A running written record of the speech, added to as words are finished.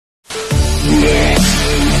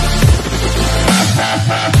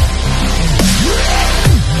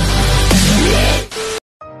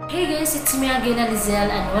again,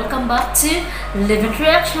 Alizelle, and welcome back to Living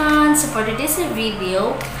Reactions. For today's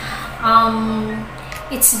video,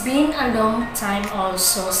 it's been a long time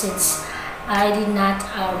also since I did not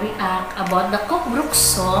react about the cookbook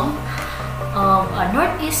song of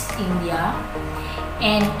Northeast India.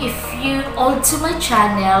 And if you old to my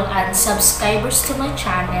channel and subscribers to my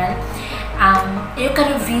channel, you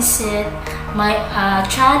can visit my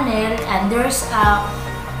channel, and there's not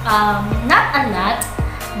a lot,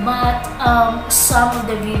 but some of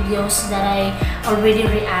the videos that I already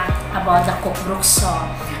react about the cookbook song.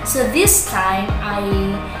 So this time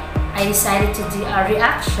I decided to do a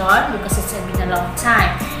reaction because it's been a long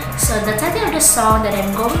time. So the title of the song that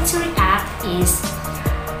I'm going to react is,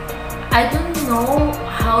 I don't know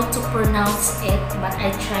how to pronounce it, but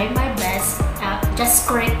I try my best. Just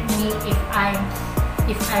correct me if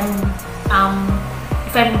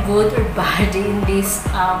I'm good or bad in this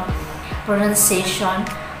pronunciation.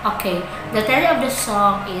 Okay, the title of the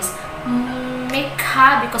song is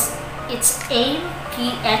Mkha, because it's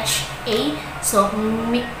Mkha. So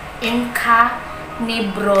Mkha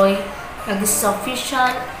ni Broi. This is official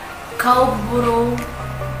Cowbrew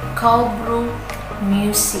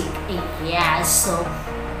music. Yeah, so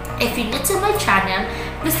if you're new to my channel,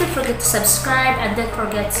 please don't forget to subscribe and don't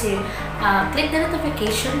forget to click the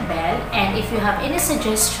notification bell. And if you have any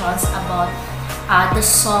suggestions about the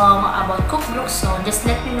song, about cookbook song, just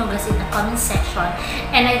let me know guys in the comment section.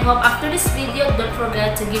 And I hope after this video, don't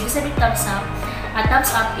forget to give this a big thumbs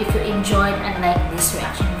up if you enjoyed and liked this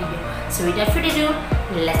reaction video. So without further ado,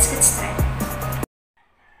 let's get started.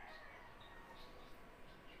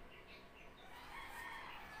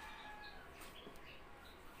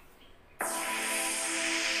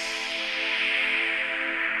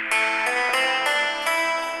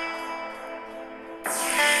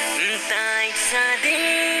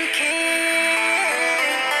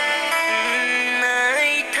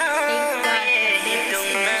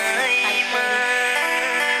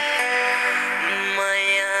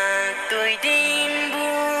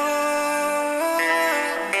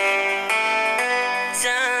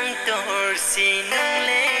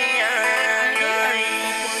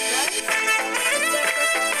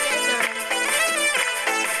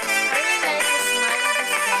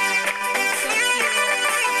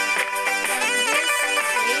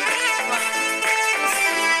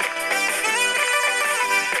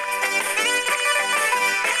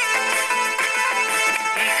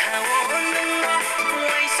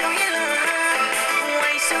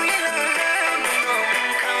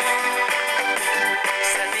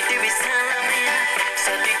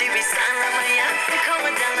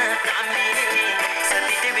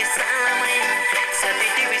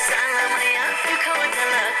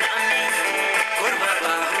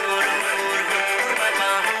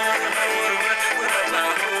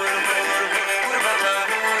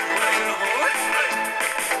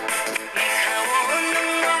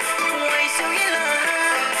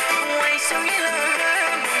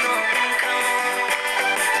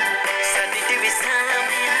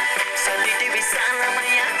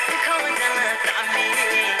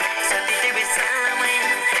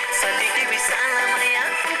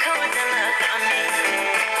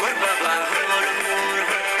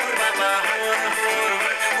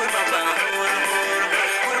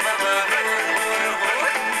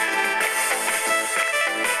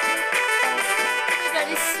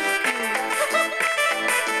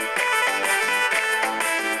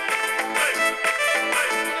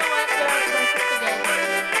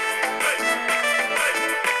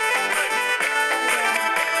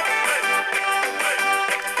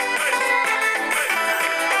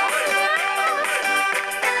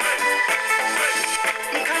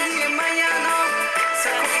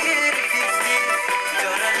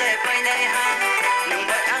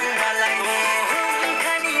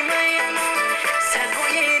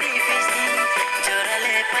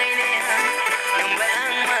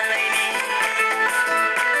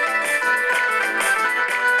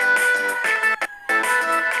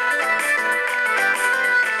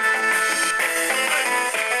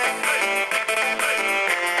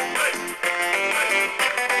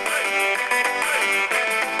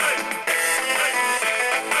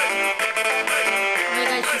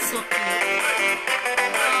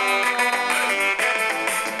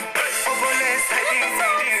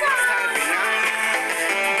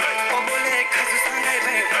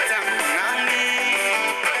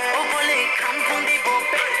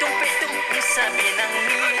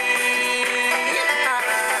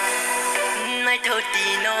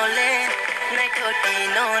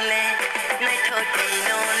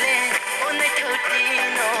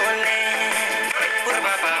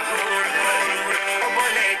 Purba bahur,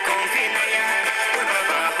 obole confina ya.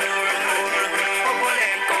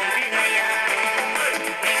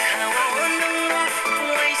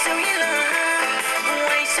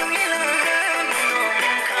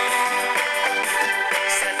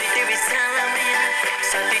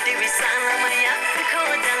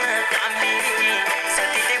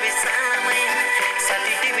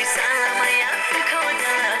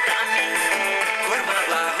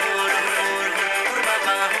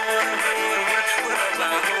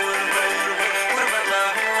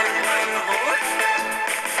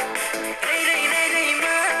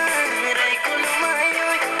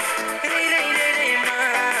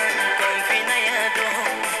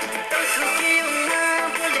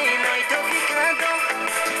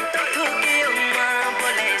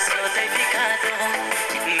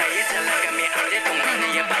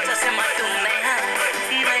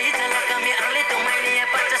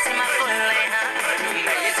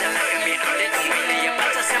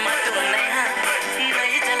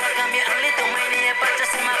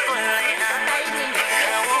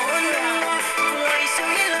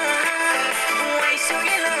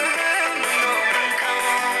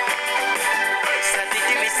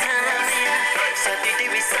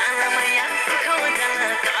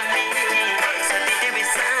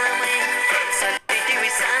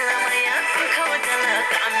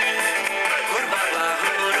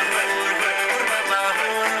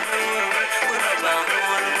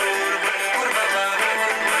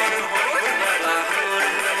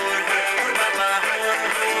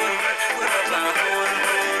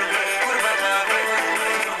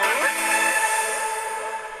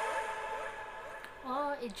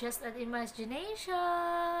 just an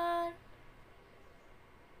imagination.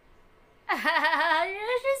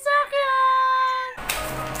 She's so cute.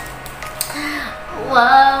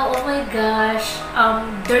 Wow, oh my gosh.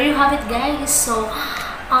 There you have it, guys. So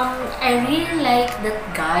I really like that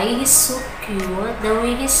guy. He's so cute. The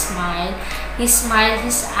way he smiled, his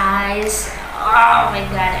eyes. Oh my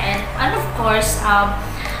god. And of course,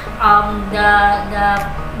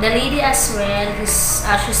 the lady as well.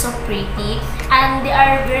 She's so pretty, and they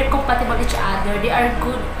are very compatible with each other. They are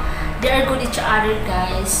good. They are good each other,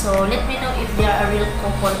 guys. So let me know if they are a real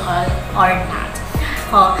couple or not.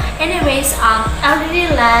 Oh, anyways, I really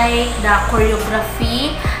like the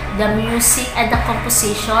choreography, the music, and the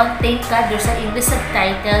composition. Thank God there's an English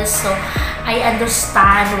subtitles, so I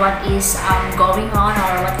understand what is going on,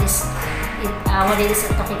 or what it is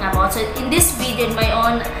talking about. So in this video, in my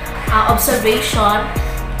own observation,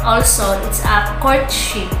 also it's a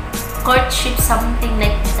courtship, something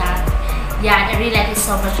like that. Yeah, I really like it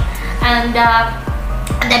so much. And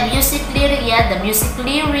the music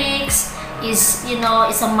lyrics is,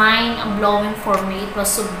 is a mind blowing for me. It was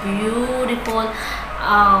so beautiful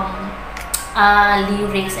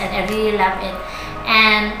lyrics, and I really love it.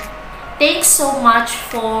 And thanks so much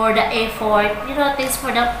for the effort.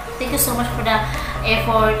 Thank you so much for the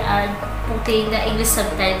effort putting the English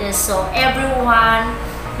subtitles, so everyone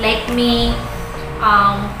like me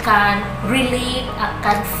can relate,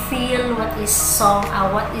 can feel what is this song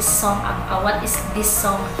about.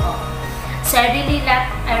 So I really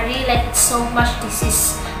like it so much.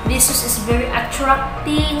 This is very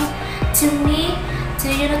attracting to me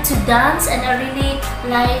to dance, and I really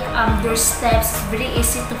like their steps. It's very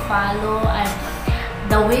easy to follow, and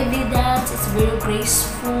the way they dance is very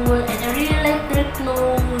graceful, and I really like their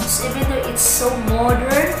clothes, even though it's so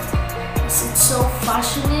modern. It's so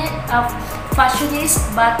fashionist,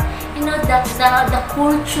 but the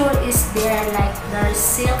culture is there, like the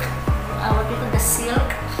silk, what we call the silk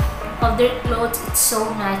of their clothes. It's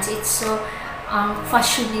so nice. It's so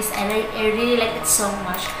fashionist, and I really like it so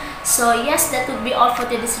much. So yes, that would be all for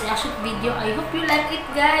today's reaction video. I hope you like it,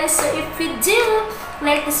 guys. So if you do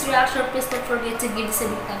like this reaction, please don't forget to give this a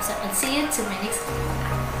big thumbs up, and see you to my next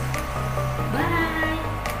video.